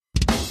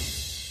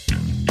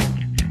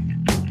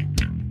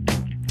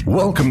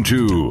Welcome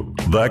to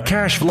the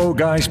Cash Flow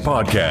Guys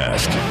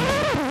podcast.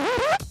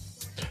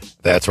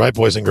 That's right,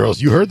 boys and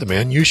girls. You heard the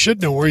man. You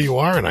should know where you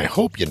are, and I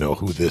hope you know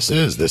who this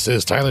is. This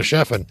is Tyler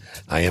Sheffin.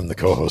 I am the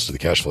co-host of the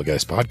Cash Flow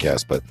Guys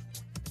podcast, but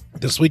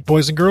this week,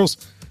 boys and girls,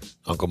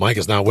 Uncle Mike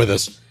is not with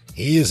us.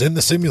 He is in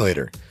the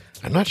simulator.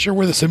 I'm not sure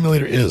where the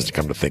simulator is, to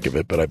come to think of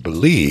it, but I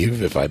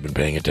believe, if I've been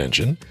paying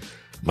attention,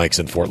 Mike's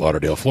in Fort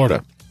Lauderdale,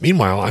 Florida.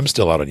 Meanwhile, I'm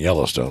still out in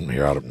Yellowstone,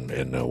 here out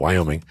in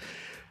Wyoming,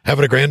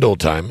 having a grand old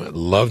time.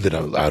 Loved it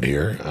out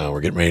here.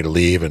 We're getting ready to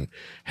leave and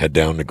head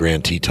down to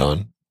Grand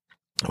Teton,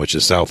 which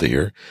is south of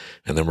here.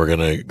 And then we're going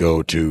to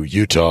go to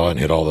Utah and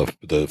hit all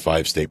the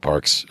 5 state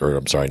parks,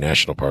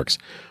 national parks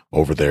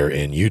over there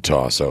in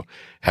Utah. So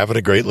having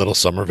a great little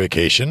summer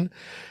vacation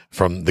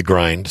from the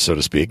grind, so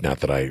to speak.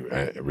 Not that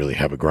I really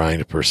have a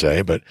grind per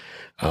se, but,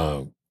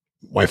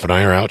 wife and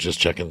I are out just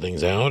checking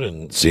things out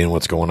and seeing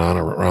what's going on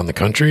around the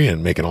country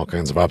and making all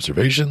kinds of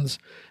observations,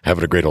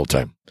 having a great old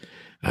time.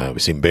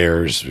 We've seen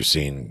bears.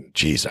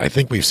 I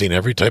think we've seen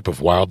every type of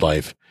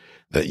wildlife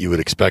that you would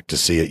expect to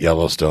see at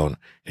Yellowstone,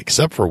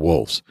 except for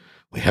wolves.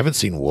 We haven't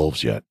seen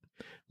wolves yet,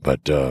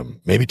 but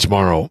maybe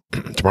tomorrow.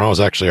 Tomorrow is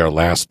actually our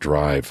last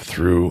drive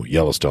through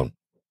Yellowstone.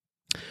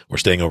 We're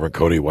staying over in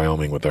Cody,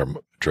 Wyoming with our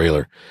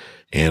trailer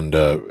and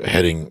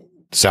heading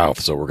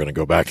south. So we're going to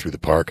go back through the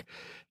park,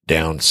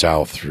 down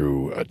south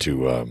through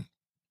to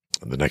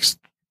the next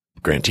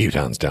Grand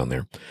Tetons down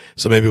there.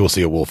 So maybe we'll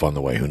see a wolf on the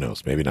way. Who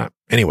knows? Maybe not.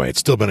 Anyway, it's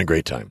still been a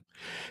great time.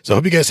 So I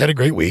hope you guys had a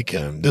great week.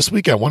 This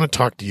week, I want to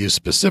talk to you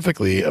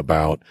specifically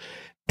about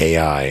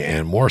AI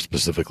and more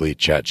specifically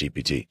Chat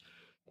GPT.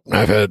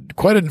 I've had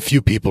quite a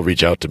few people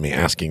reach out to me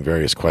asking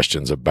various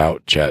questions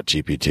about Chat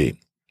GPT.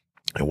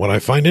 And what I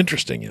find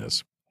interesting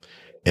is,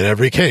 in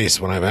every case,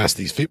 when I've asked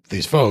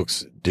these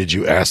folks, did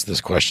you ask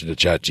this question to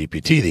Chat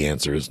GPT? The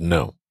answer is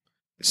no.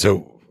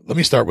 So let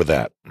me start with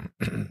that.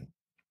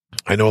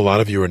 I know a lot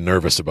of you are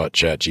nervous about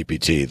Chat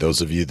GPT. Those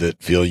of you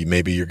that feel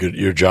maybe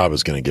your job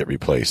is going to get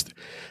replaced.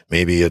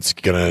 Maybe it's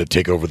going to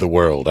take over the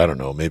world. I don't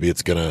know. Maybe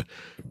it's going to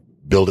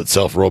build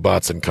itself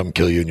robots and come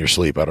kill you in your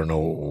sleep. I don't know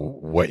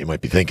what you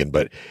might be thinking,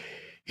 but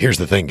here's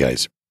the thing,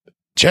 guys.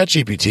 Chat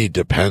GPT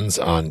depends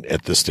on,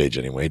 at this stage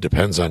anyway,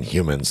 depends on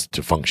humans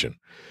to function.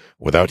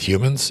 Without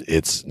humans,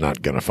 it's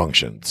not going to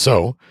function.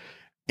 So,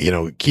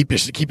 keep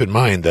in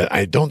mind that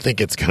I don't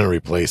think it's going to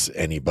replace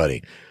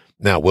anybody.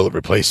 Now, will it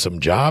replace some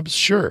jobs?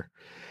 Sure.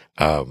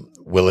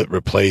 Will it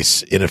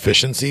replace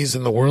inefficiencies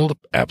in the world?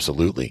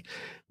 Absolutely.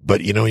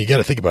 But, you got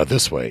to think about it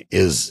this way.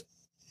 Is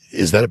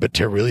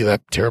that really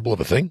that terrible of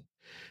a thing?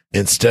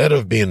 Instead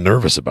of being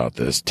nervous about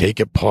this, take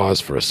a pause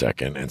for a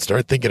second and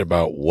start thinking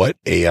about what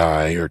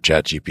AI or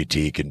Chat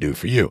GPT can do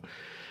for you.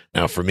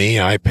 Now, for me,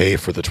 I pay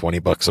for the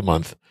 $20 a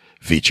month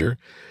feature.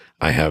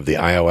 I have the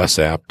iOS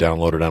app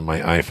downloaded on my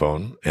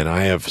iPhone, and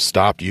I have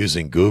stopped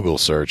using Google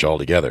search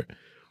altogether.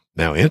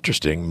 Now,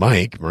 interesting,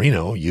 Mike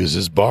Marino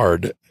uses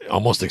Bard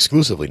almost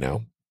exclusively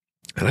now,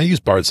 and I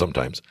use Bard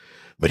sometimes,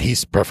 but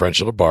he's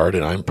preferential to Bard,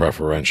 and I'm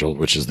preferential,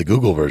 which is the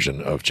Google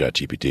version of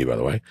ChatGPT, by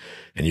the way.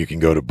 And you can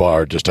go to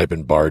Bard, just type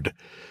in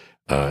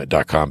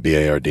bard.com,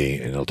 B-A-R-D,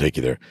 and it'll take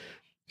you there.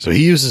 So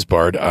he uses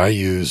Bard, I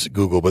use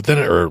Google, or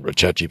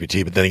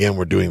ChatGPT, but then again,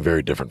 we're doing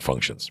very different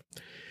functions.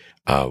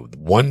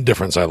 One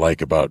difference I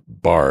like about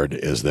Bard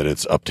is that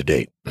it's up to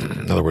date.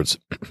 In other words,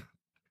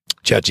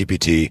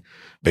 ChatGPT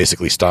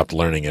basically stopped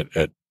learning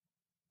at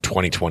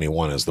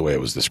 2021 is the way it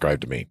was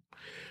described to me.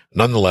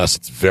 Nonetheless,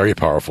 it's very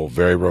powerful,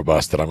 very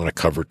robust, that I'm going to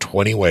cover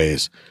 20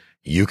 ways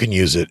you can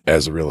use it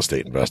as a real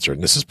estate investor.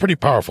 And this is pretty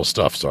powerful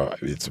stuff. So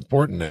it's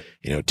important that,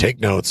 take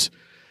notes,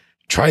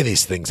 try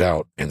these things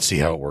out and see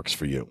how it works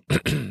for you.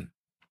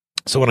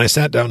 So when I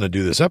sat down to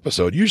do this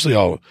episode, usually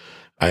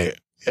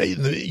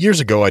years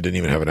ago, I didn't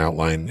even have an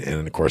outline.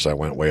 And of course I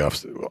went way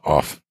off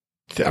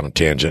on a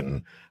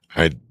tangent,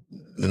 and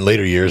in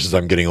later years, as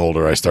I'm getting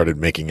older, I started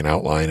making an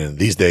outline. And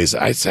these days,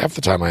 half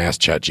the time I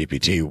ask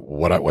ChatGPT,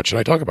 what should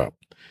I talk about?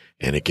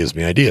 And it gives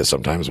me ideas.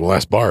 Sometimes we'll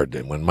ask Bard,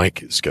 and when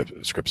Mike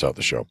scripts out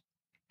the show.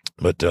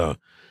 But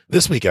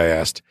this week I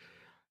asked,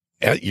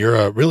 you're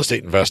a real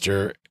estate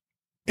investor,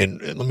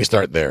 and let me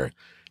start there.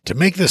 To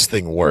make this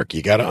thing work,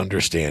 you got to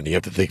understand, you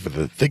have to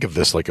think of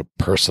this like a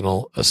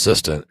personal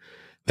assistant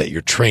that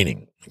you're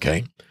training,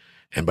 okay?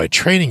 And by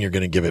training, you're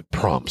going to give it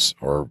prompts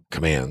or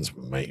commands,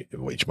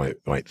 which you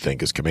might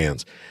think is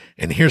commands.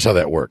 And here's how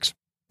that works.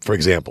 For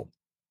example,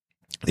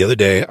 the other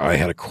day I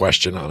had a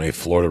question on a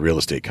Florida real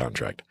estate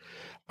contract.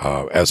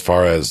 As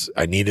far as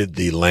I needed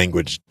the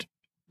language,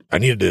 I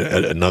needed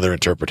another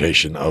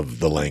interpretation of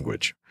the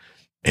language.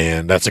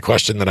 And that's a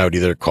question that I would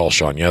either call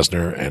Sean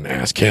Yesner and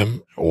ask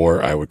him,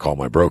 or I would call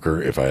my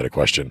broker if I had a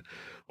question,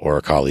 or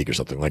a colleague or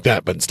something like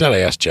that. But instead I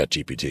asked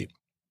ChatGPT.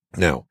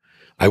 Now,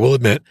 I will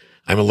admit,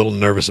 I'm a little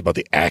nervous about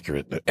the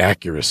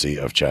accuracy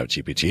of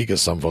ChatGPT,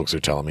 because some folks are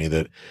telling me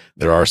that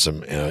there are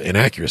some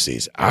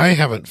inaccuracies. I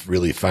haven't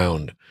really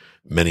found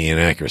many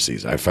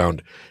inaccuracies. I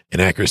found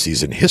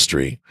inaccuracies in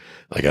history.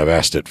 Like I've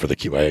asked it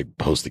I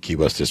host the Key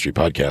West History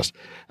podcast.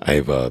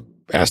 I've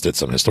asked it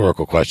some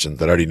historical questions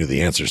that I already knew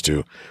the answers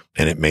to,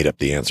 and it made up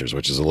the answers,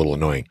 which is a little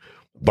annoying.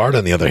 Bart,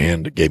 on the other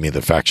hand, gave me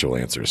the factual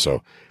answer.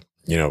 So,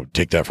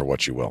 take that for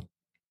what you will.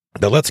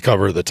 Now let's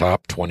cover the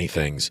top 20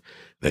 things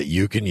that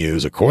you can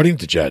use. According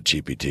to Chat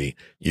GPT,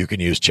 you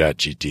can use Chat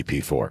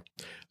GPT for.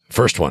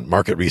 First one,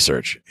 market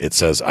research. It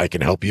says, I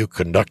can help you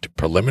conduct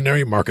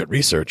preliminary market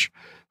research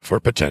for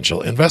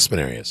potential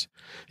investment areas.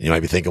 And you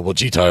might be thinking, well,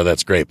 gee, Tyler,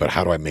 that's great, but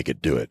how do I make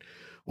it do it?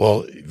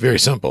 Well, very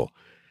simple.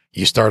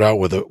 You start out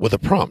with a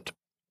prompt.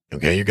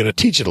 Okay. You're going to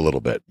teach it a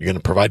little bit. You're going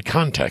to provide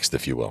context,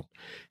 if you will.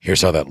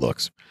 Here's how that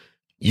looks.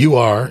 You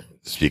are,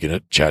 speaking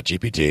of Chat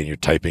GPT, and you're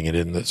typing it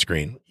in the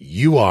screen,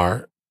 you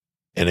are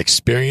an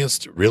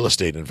experienced real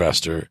estate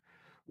investor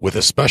with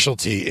a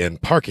specialty in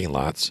parking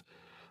lots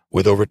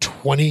with over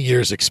 20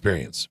 years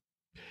experience.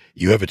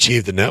 You have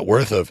achieved a net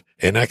worth of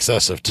in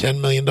excess of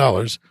 $10 million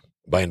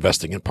by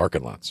investing in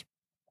parking lots.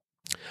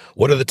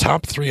 What are the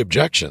top 3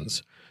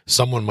 objections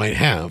someone might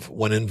have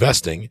when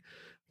investing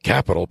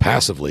capital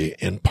passively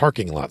in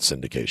parking lot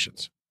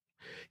syndications?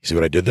 You see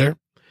what I did there?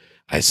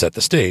 I set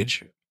the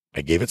stage,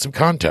 I gave it some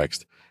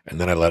context, and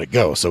then I let it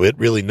go. So it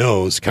really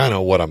knows kind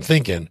of what I'm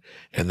thinking,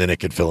 and then it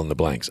can fill in the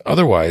blanks.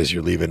 Otherwise,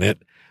 you're leaving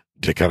it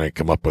to kind of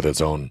come up with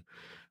its own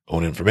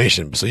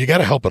information. So you got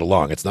to help it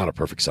along. It's not a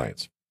perfect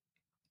science.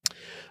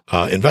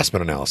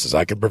 Investment analysis.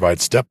 I can provide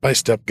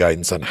step-by-step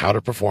guidance on how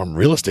to perform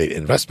real estate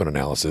investment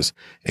analysis,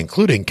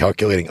 including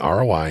calculating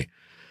ROI,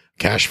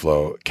 cash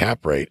flow,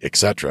 cap rate,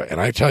 etc.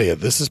 And I tell you,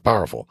 this is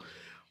powerful.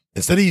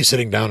 Instead of you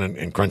sitting down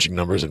and crunching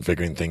numbers and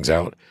figuring things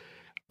out,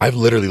 I've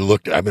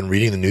been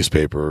reading the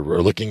newspaper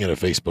or looking at a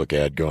Facebook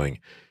ad going,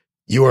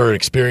 you are an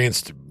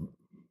experienced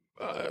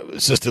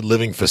assisted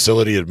living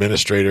facility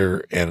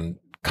administrator and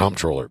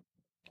comptroller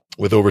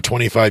with over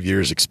 25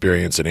 years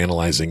experience in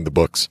analyzing the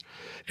books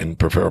and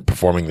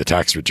performing the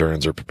tax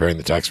returns or preparing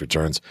the tax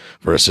returns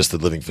for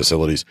assisted living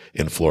facilities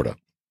in Florida.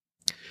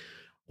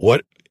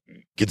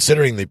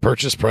 Considering the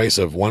purchase price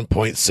of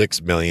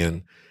 $1.6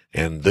 million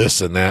and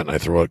this and that, and I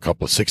throw out a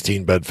couple of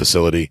 16-bed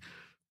facility,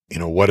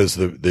 what is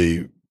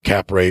the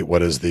cap rate?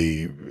 What is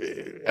the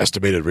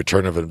estimated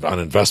return on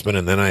investment?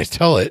 And then I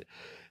tell it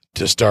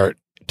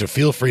to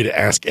feel free to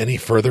ask any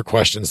further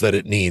questions that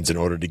it needs in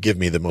order to give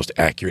me the most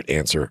accurate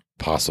answer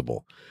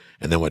possible.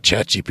 And then what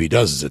ChatGPT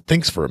does is it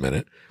thinks for a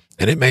minute,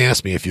 and it may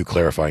ask me a few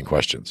clarifying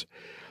questions.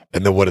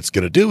 And then what it's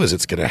going to do is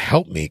it's going to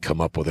help me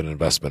come up with an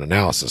investment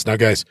analysis. Now,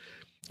 guys,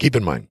 keep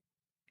in mind,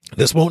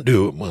 this won't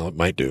do, well, it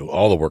might do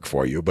all the work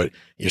for you, but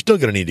you're still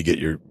going to need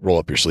to roll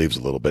up your sleeves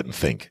a little bit and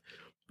think.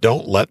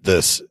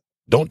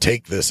 Don't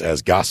take this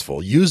as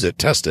gospel. Use it,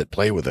 test it,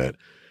 play with it,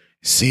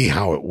 see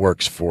how it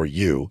works for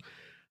you.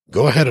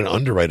 Go ahead and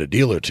underwrite a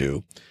deal or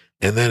two,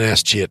 and then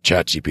ask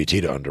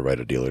ChatGPT to underwrite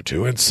a deal or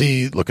two and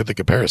look at the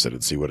comparison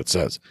and see what it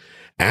says.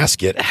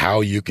 Ask it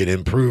how you can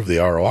improve the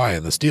ROI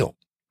in this deal.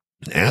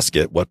 Ask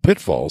it what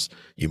pitfalls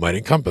you might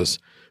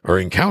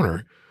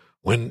encounter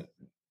when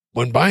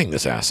buying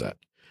this asset.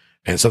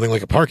 And something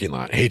like a parking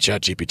lot. Hey,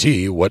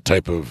 ChatGPT, what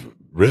type of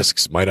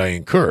risks might I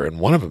incur? And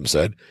one of them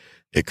said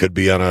it could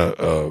be on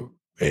a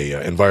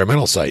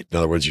environmental site. In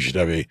other words, you should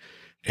have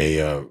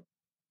a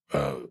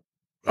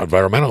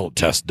environmental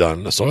test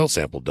done, a soil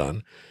sample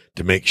done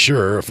to make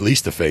sure, at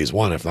least a phase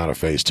 1, if not a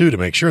phase 2, to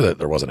make sure that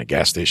there wasn't a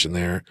gas station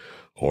there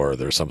or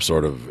there's some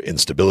sort of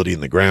instability in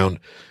the ground.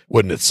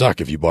 Wouldn't it suck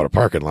if you bought a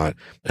parking lot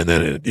and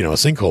then a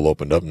sinkhole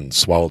opened up and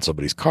swallowed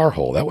somebody's car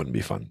whole? That wouldn't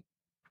be fun.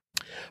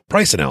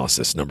 Price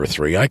analysis. Number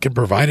 3, I can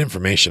provide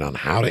information on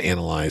how to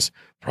analyze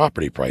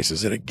property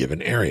prices in a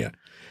given area.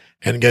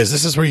 And guys,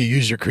 this is where you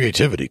use your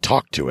creativity.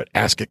 Talk to it.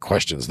 Ask it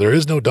questions. There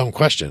is no dumb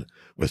question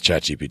with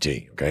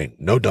ChatGPT. Okay.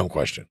 No dumb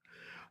question.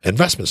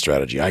 Investment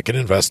strategy. I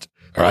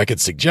could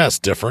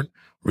suggest different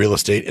real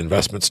estate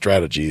investment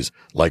strategies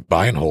like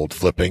buy and hold,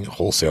 flipping,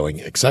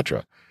 wholesaling,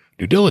 etc.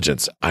 Due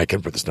diligence.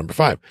 This is number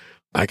 5.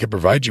 I can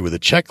provide you with a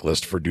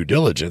checklist for due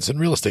diligence in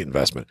real estate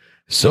investment.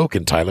 So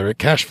can Tyler at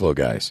Cashflow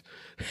Guys.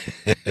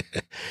 You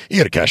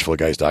go to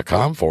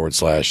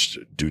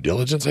cashflowguys.com/due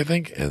diligence, I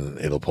think, and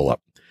it'll pull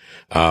up.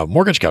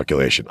 Mortgage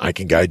calculation. I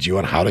can guide you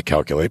on how to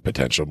calculate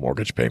potential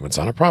mortgage payments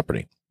on a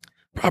property.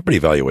 Property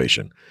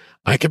valuation.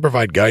 I can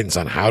provide guidance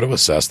on how to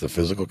assess the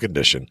physical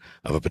condition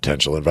of a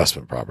potential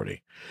investment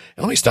property.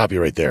 And let me stop you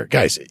right there.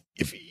 Guys,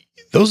 if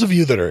those of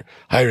you that are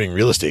hiring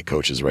real estate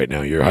coaches right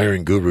now, you're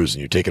hiring gurus and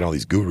you're taking all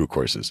these guru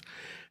courses,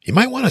 you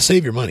might want to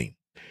save your money.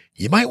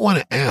 You might want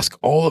to ask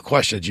all the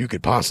questions you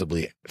could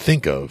possibly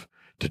think of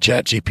to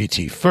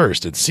ChatGPT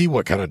first and see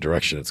what kind of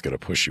direction it's going to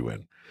push you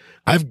in.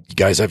 I've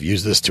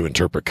used this to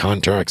interpret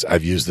contracts.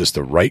 I've used this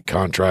to write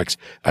contracts.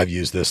 I've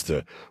used this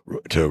to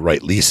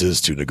write leases,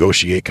 to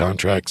negotiate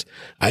contracts.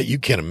 You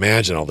can't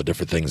imagine all the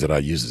different things that I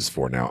use this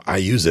for now. I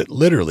use it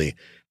literally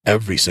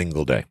every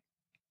single day.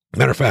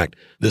 Matter of fact,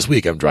 this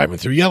week I'm driving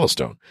through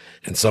Yellowstone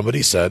and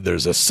somebody said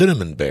there's a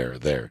cinnamon bear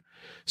there.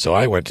 So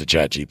I went to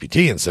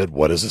ChatGPT and said,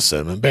 what is a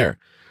cinnamon bear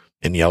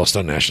in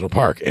Yellowstone National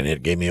Park? And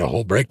it gave me a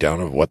whole breakdown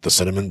of what the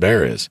cinnamon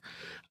bear is.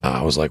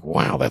 I was like,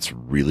 wow, that's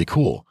really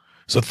cool.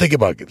 So think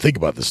about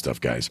this stuff,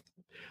 guys.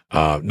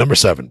 Number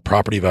 7,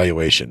 property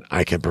valuation.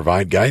 I can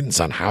provide guidance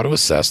on how to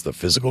assess the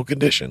physical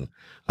condition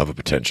of a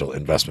potential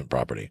investment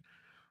property.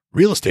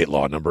 Real estate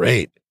law, number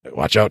 8.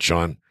 Watch out,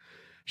 Sean.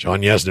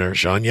 Sean Yesner.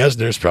 Sean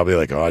Yesner's probably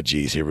like, oh,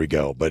 geez, here we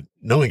go. But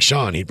knowing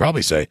Sean, he'd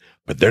probably say,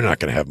 but they're not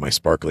going to have my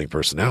sparkling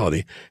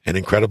personality and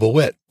incredible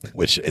wit,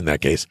 which in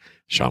that case,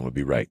 Sean would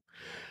be right.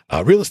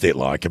 Real estate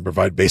law. I can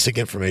provide basic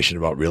information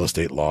about real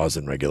estate laws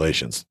and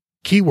regulations.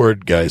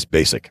 Keyword, guys,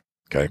 basic.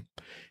 Okay.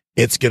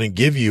 It's going to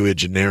give you a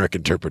generic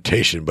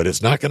interpretation, but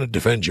it's not going to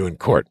defend you in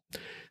court.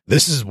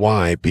 This is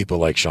why people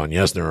like Sean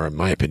Yesner, in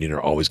my opinion,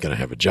 are always going to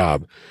have a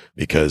job,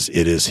 because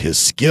it is his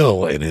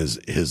skill and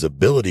his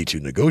ability to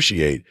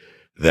negotiate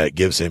that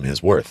gives him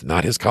his worth,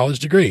 not his college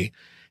degree.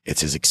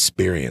 It's his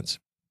experience.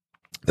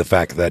 The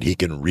fact that he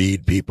can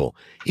read people.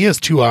 He has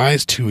 2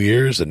 eyes, 2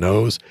 ears, a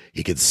nose.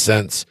 He can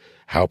sense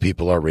how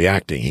people are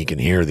reacting. He can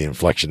hear the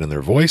inflection in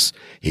their voice.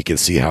 He can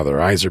see how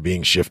their eyes are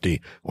being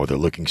shifty or they're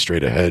looking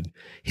straight ahead.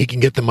 He can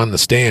get them on the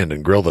stand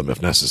and grill them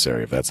if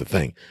necessary, if that's a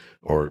thing,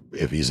 or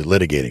if he's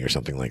litigating or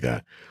something like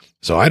that.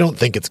 So I don't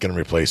think it's going to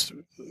replace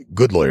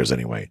good lawyers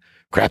anyway.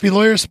 Crappy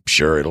lawyers?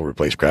 Sure, it'll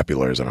replace crappy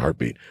lawyers in a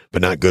heartbeat,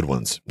 but not good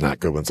ones. Not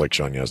good ones like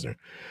Sean Yesner.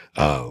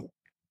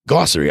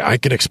 Glossary. I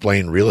can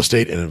explain real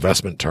estate and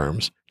investment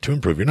terms to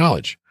improve your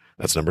knowledge.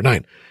 That's number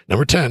 9.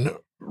 Number 10,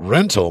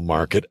 rental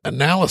market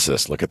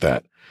analysis. Look at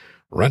that.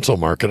 Rental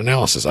market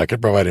analysis. I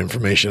can provide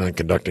information on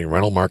conducting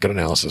rental market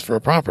analysis for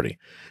a property.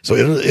 So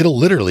it'll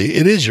literally,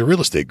 it is your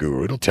real estate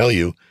guru. It'll tell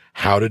you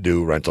how to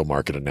do rental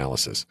market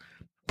analysis.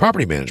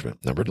 Property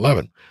management. Number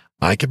 11.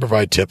 I can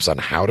provide tips on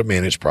how to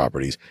manage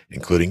properties,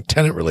 including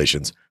tenant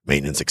relations,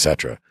 maintenance,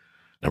 etc.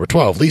 Number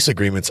 12, lease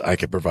agreements. I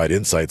can provide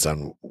insights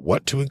on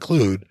what to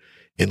include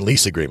in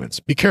lease agreements.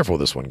 Be careful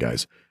with this one,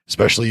 guys,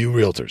 especially you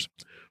realtors.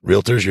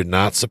 Realtors, you're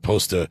not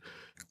supposed to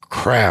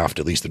craft,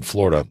 at least in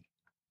Florida,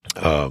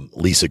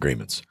 lease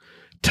agreements.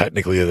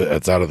 Technically,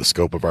 that's out of the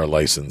scope of our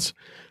license.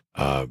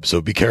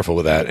 So be careful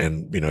with that.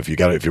 And, if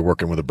you're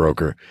working with a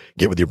broker,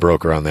 get with your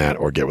broker on that,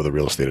 or get with a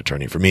real estate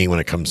attorney. For me, when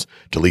it comes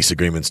to lease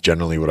agreements,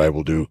 generally what I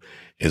will do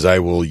is I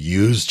will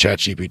use Chat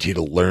GPT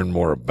to learn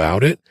more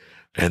about it.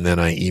 And then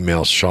I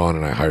email Sean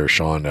and I hire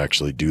Sean to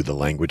actually do the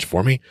language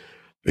for me.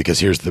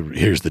 Because here's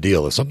the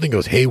deal. If something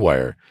goes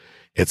haywire,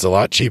 it's a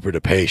lot cheaper to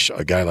pay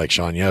a guy like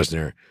Sean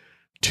Yesner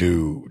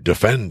to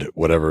defend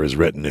whatever is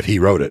written if he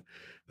wrote it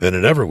than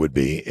it ever would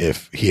be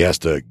if he has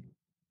to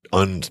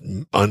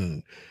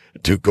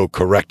to go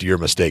correct your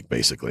mistake,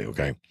 basically.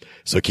 Okay.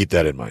 So keep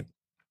that in mind.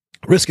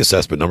 Risk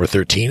assessment. Number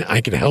 13.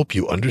 I can help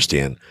you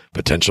understand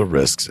potential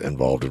risks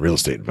involved in real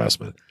estate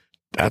investment.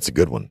 That's a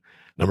good one.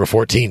 Number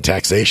 14.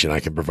 Taxation. I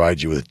can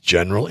provide you with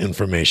general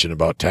information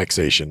about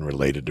taxation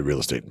related to real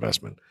estate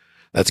investment.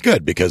 That's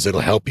good because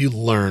it'll help you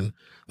learn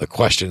the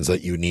questions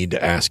that you need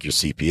to ask your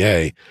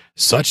CPA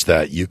such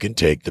that you can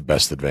take the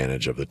best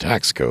advantage of the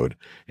tax code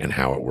and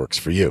how it works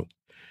for you.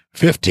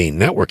 15,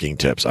 networking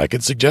tips. I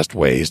can suggest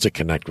ways to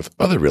connect with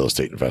other real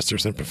estate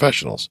investors and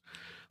professionals.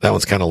 That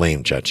one's kind of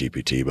lame,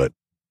 ChatGPT, but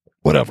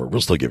whatever.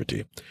 We'll still give it to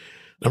you.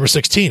 Number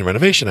 16,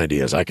 renovation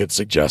ideas. I could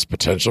suggest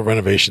potential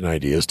renovation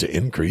ideas to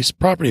increase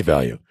property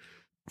value.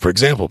 For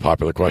example,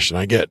 popular question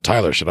I get,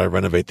 Tyler, should I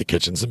renovate the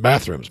kitchens and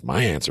bathrooms?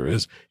 My answer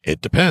is,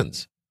 it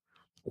depends.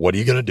 What are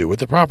you going to do with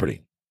the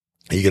property?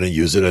 Are you going to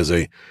use it as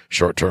a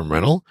short-term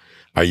rental?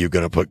 Are you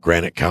going to put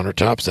granite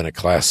countertops in a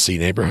Class C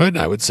neighborhood?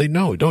 I would say,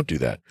 no, don't do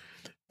that.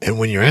 And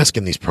when you're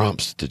asking these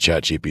prompts to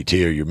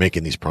ChatGPT, or you're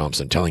making these prompts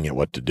and telling it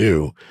what to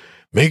do,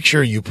 make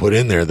sure you put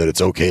in there that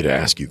it's okay to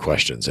ask you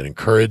questions and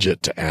encourage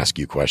it to ask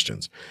you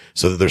questions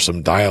so that there's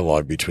some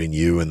dialogue between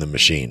you and the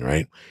machine,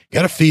 right? You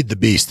got to feed the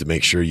beast to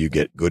make sure you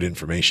get good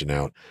information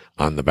out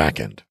on the back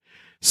end.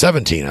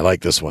 17, I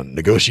like this one.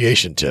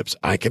 Negotiation tips.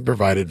 I can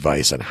provide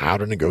advice on how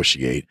to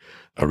negotiate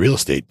a real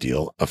estate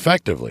deal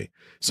effectively.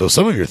 So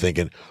some of you are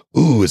thinking,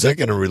 ooh, is that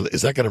going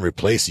to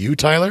replace you,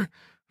 Tyler?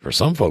 For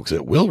some folks,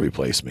 it will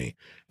replace me.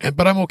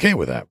 But I'm okay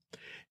with that.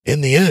 In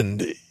the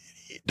end,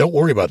 don't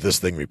worry about this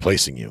thing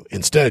replacing you.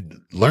 Instead,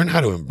 learn how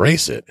to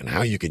embrace it and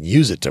how you can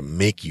use it to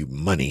make you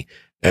money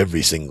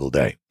every single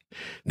day.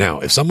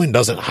 Now, if someone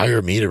doesn't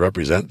hire me to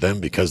represent them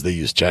because they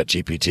use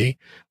ChatGPT,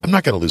 I'm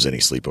not going to lose any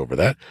sleep over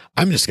that.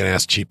 I'm just going to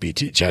ask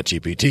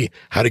ChatGPT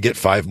how to get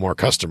 5 more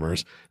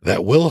customers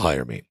that will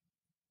hire me.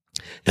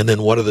 And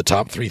then what are the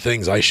top 3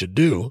 things I should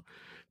do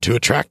to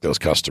attract those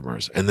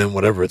customers? And then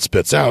whatever it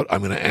spits out,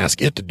 I'm going to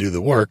ask it to do the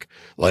work,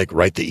 like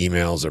write the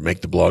emails or make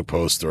the blog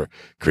posts or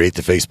create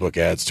the Facebook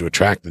ads to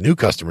attract the new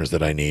customers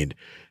that I need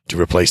to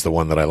replace the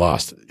one that I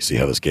lost. You see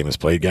how this game is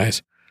played,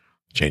 guys?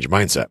 Change your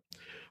mindset.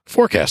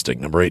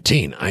 Forecasting. Number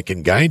 18. I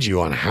can guide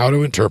you on how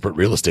to interpret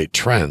real estate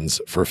trends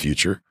for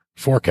future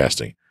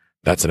forecasting.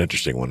 That's an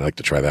interesting one. I'd like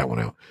to try that one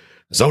out.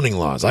 Zoning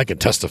laws. I can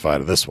testify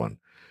to this one.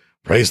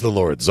 Praise the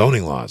Lord.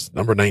 Zoning laws.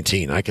 Number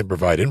 19. I can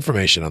provide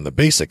information on the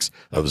basics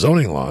of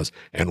zoning laws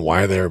and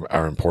why they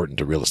are important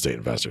to real estate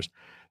investors.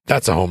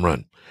 That's a home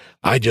run.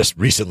 I just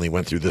recently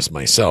went through this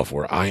myself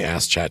where I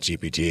asked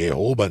ChatGPT a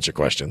whole bunch of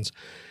questions.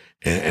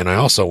 And I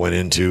also went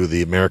into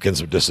the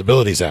Americans with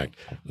Disabilities Act,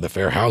 the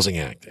Fair Housing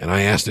Act, and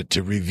I asked it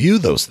to review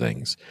those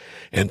things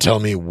and tell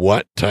me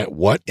what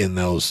in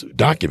those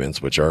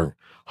documents, which are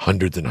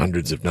hundreds and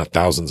hundreds, if not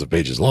thousands of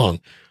pages long,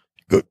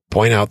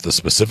 point out the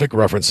specific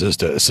references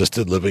to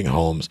assisted living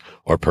homes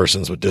or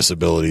persons with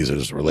disabilities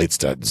as it relates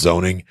to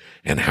zoning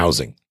and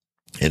housing.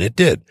 And it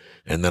did.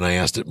 And then I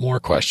asked it more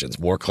questions,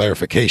 more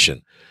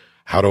clarification.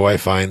 How do I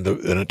find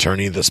an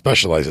attorney that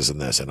specializes in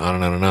this? And on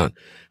and on and on.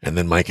 And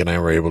then Mike and I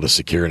were able to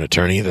secure an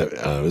attorney that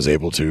was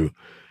able to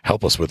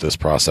help us with this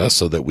process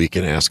so that we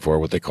can ask for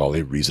what they call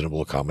a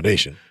reasonable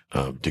accommodation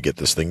to get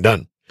this thing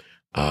done.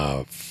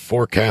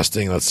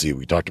 Forecasting. Let's see.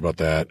 We talked about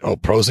that. Oh,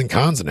 pros and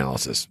cons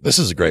analysis. This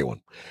is a great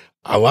one.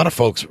 A lot of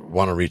folks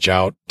want to reach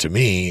out to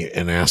me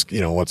and ask,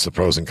 what's the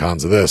pros and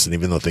cons of this? And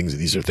even though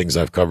these are things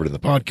I've covered in the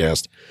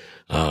podcast,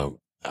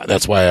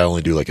 that's why I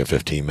only do like a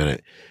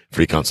 15-minute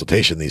free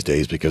consultation these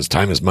days, because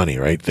time is money,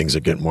 right? Things are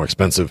getting more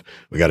expensive.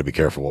 We got to be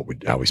careful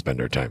how we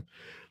spend our time.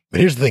 But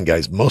here's the thing,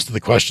 guys. Most of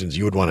the questions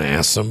you would want to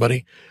ask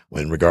somebody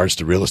in regards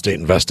to real estate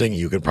investing,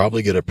 you can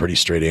probably get a pretty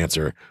straight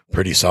answer,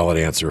 pretty solid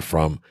answer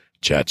from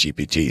Chat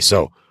GPT.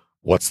 So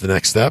what's the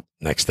next step?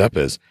 Next step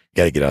is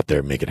got to get out there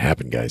and make it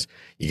happen, guys.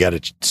 You got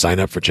to sign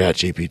up for Chat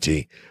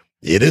GPT.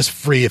 It is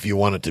free if you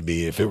want it to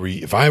be.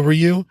 If I were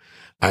you,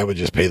 I would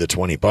just pay the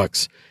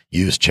 $20.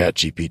 Use Chat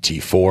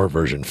GPT 4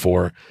 version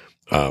 4,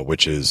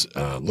 which is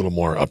a little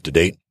more up to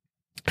date.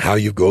 How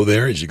you go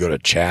there is you go to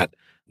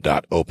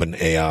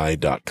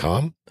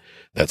chat.openai.com.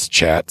 That's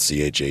chat,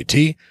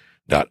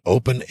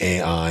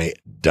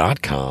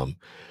 CHAT.openai.com.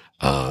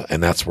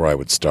 And that's where I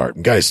would start.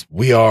 And guys,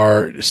 we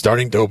are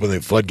starting to open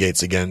the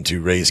floodgates again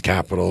to raise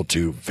capital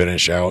to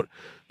finish out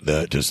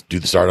to do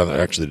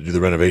the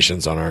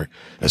renovations on our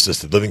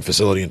assisted living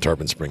facility in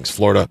Tarpon Springs,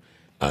 Florida.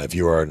 If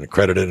you are an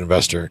accredited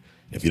investor,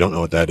 if you don't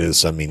know what that is,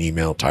 send me an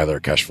email,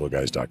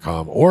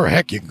 tyler@cashflowguys.com, or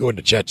heck, you can go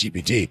into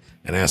ChatGPT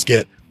and ask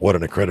it what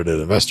an accredited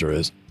investor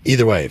is.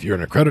 Either way, if you're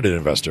an accredited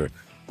investor,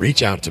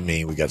 reach out to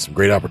me. We got some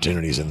great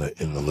opportunities in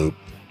the loop.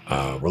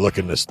 We're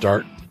looking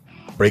to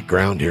break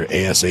ground here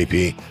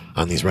ASAP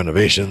on these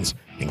renovations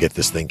and get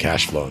this thing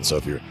cash flowing. So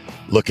if you're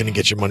looking to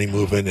get your money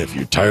moving, if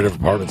you're tired of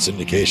apartment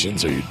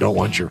syndications, or you don't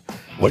want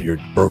what your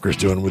broker's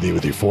doing with your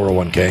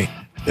 401k,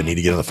 then need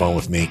to get on the phone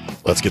with me.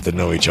 Let's get to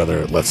know each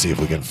other. Let's see if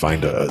we can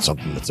find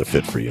something that's a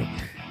fit for you.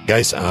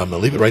 Guys, I'll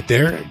leave it right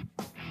there.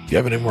 If you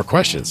have any more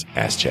questions,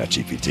 ask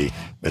ChatGPT.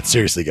 But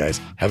seriously,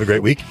 guys, have a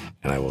great week,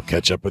 and I will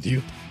catch up with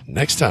you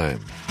next time.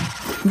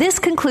 This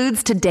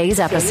concludes today's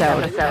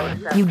episode.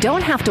 You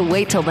don't have to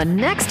wait till the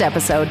next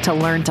episode to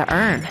learn to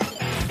earn.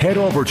 Head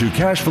over to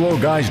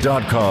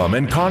cashflowguys.com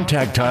and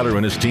contact Tyler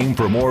and his team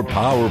for more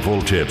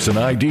powerful tips and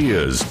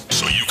ideas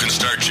so you can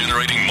start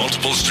generating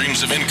multiple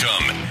streams of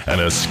income and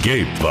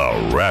escape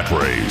the rat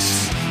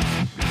race.